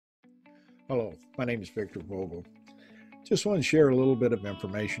Hello, my name is Victor Vogel. Just want to share a little bit of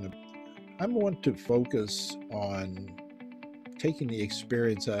information. I want to focus on taking the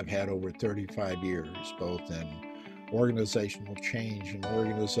experience I've had over 35 years, both in organizational change and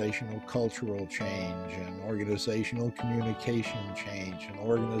organizational cultural change and organizational communication change and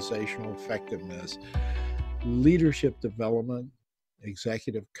organizational effectiveness, leadership development,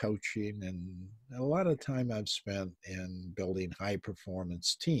 executive coaching, and a lot of time I've spent in building high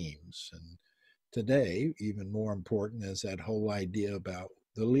performance teams. And today, even more important, is that whole idea about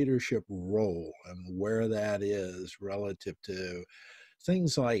the leadership role and where that is relative to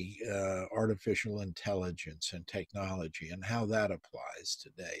things like artificial intelligence and technology and how that applies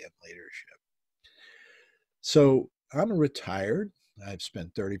today in leadership. So I'm retired. I've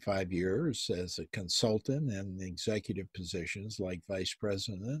spent 35 years as a consultant in executive positions like vice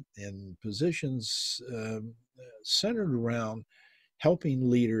president in positions centered around helping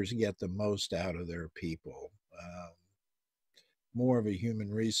leaders get the most out of their people, more of a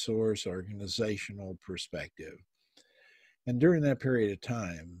human resource organizational perspective. And during that period of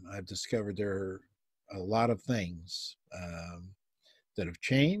time, I've discovered there are a lot of things that have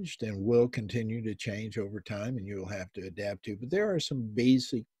changed and will continue to change over time, and you'll have to adapt to. But there are some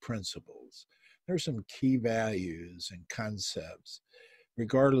basic principles. There are some key values and concepts.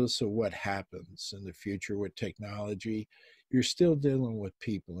 Regardless of what happens in the future with technology, you're still dealing with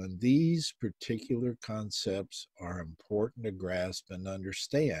people. And these particular concepts are important to grasp and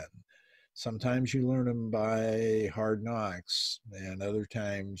understand. Sometimes you learn them by hard knocks, and other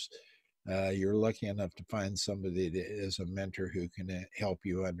times you're lucky enough to find somebody that is a mentor who can help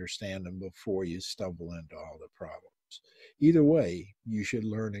you understand them before you stumble into all the problems. Either way, you should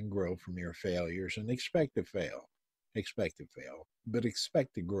learn and grow from your failures and expect to fail. Expect to fail, but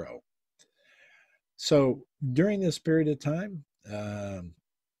expect to grow. So during this period of time,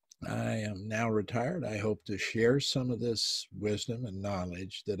 I am now retired. I hope to share some of this wisdom and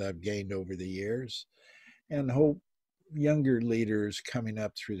knowledge that I've gained over the years and hope younger leaders coming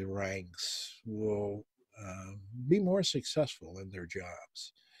up through the ranks will be more successful in their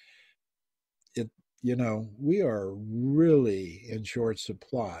jobs. It, we are really in short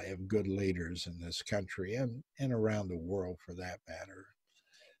supply of good leaders in this country and around the world for that matter.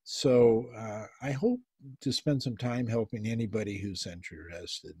 So I hope to spend some time helping anybody who's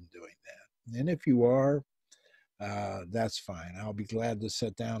interested in doing that. And if you are, that's fine. I'll be glad to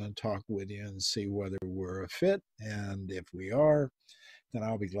sit down and talk with you and see whether we're a fit. And if we are, then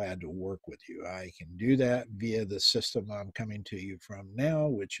I'll be glad to work with you. I can do that via the system I'm coming to you from now,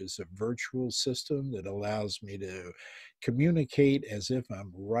 which is a virtual system that allows me to communicate as if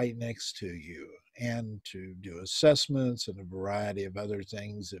I'm right next to you and to do assessments and a variety of other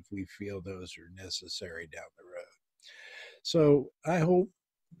things if we feel those are necessary down the road. So I hope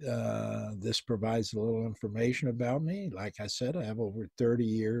this provides a little information about me. Like I said, I have over 30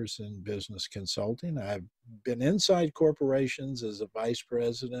 years in business consulting. I've been inside corporations as a vice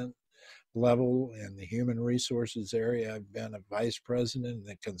president level in the human resources area. I've been a vice president in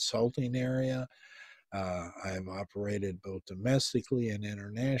the consulting area. I've operated both domestically and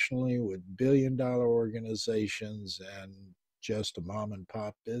internationally with billion-dollar organizations and just a mom and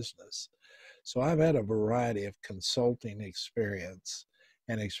pop business. So I've had a variety of consulting experience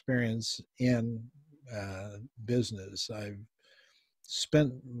and experience in business. I've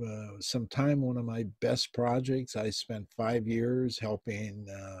spent some time. One of my best projects, I spent 5 years helping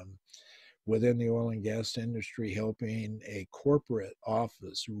within the oil and gas industry, helping a corporate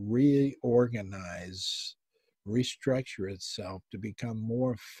office reorganize, restructure itself to become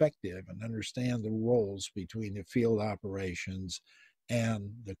more effective and understand the roles between the field operations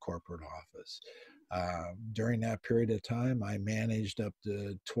and the corporate office. During that period of time, I managed up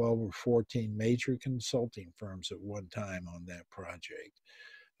to 12 or 14 major consulting firms at one time on that project.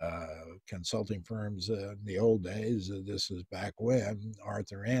 Consulting firms in the old days, this is back when,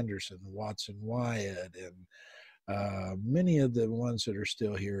 Arthur Andersen, Watson Wyatt, and many of the ones that are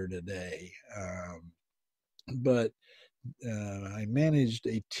still here today. But I managed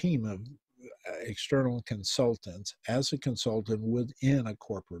a team of external consultants as a consultant within a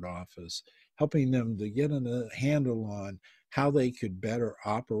corporate office, helping them to get a handle on how they could better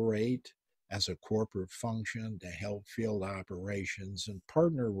operate as a corporate function to help field operations and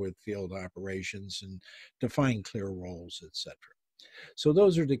partner with field operations and define clear roles, etc. So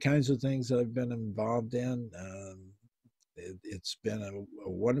those are the kinds of things that I've been involved in. It's been a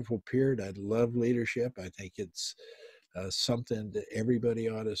wonderful period. I love leadership. I think it's something that everybody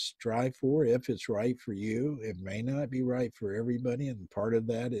ought to strive for if it's right for you. It may not be right for everybody, and part of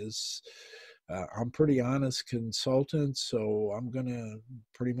that is I'm pretty honest consultant, so I'm going to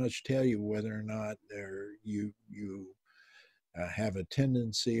pretty much tell you whether or not you have a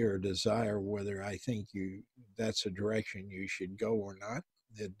tendency or desire, whether I think that's a direction you should go or not.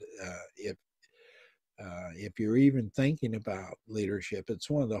 It, if if you're even thinking about leadership, it's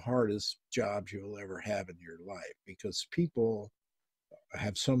one of the hardest jobs you'll ever have in your life because people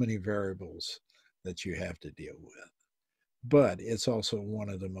have so many variables that you have to deal with. But it's also one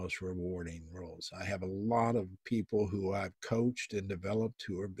of the most rewarding roles. I have a lot of people who I've coached and developed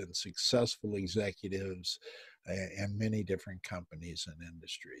who have been successful executives in many different companies and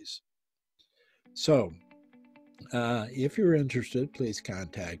industries. So, if you're interested, please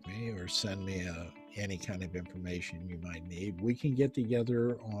contact me or send me any kind of information you might need. We can get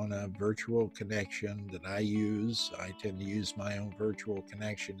together on a virtual connection that I use. I tend to use my own virtual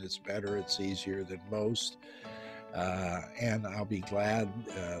connection. It's better, it's easier than most. And I'll be glad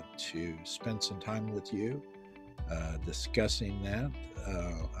to spend some time with you discussing that.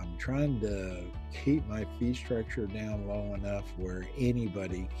 I'm trying to keep my fee structure down low enough where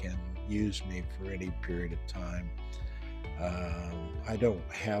anybody can use me for any period of time. I don't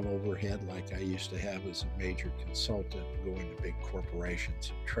have overhead like I used to have as a major consultant going to big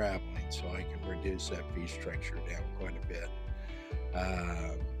corporations and traveling, so I can reduce that fee structure down quite a bit.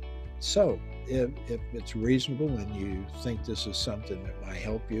 So if it's reasonable and you think this is something that might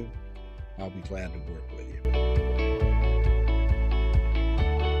help you, I'll be glad to work with you.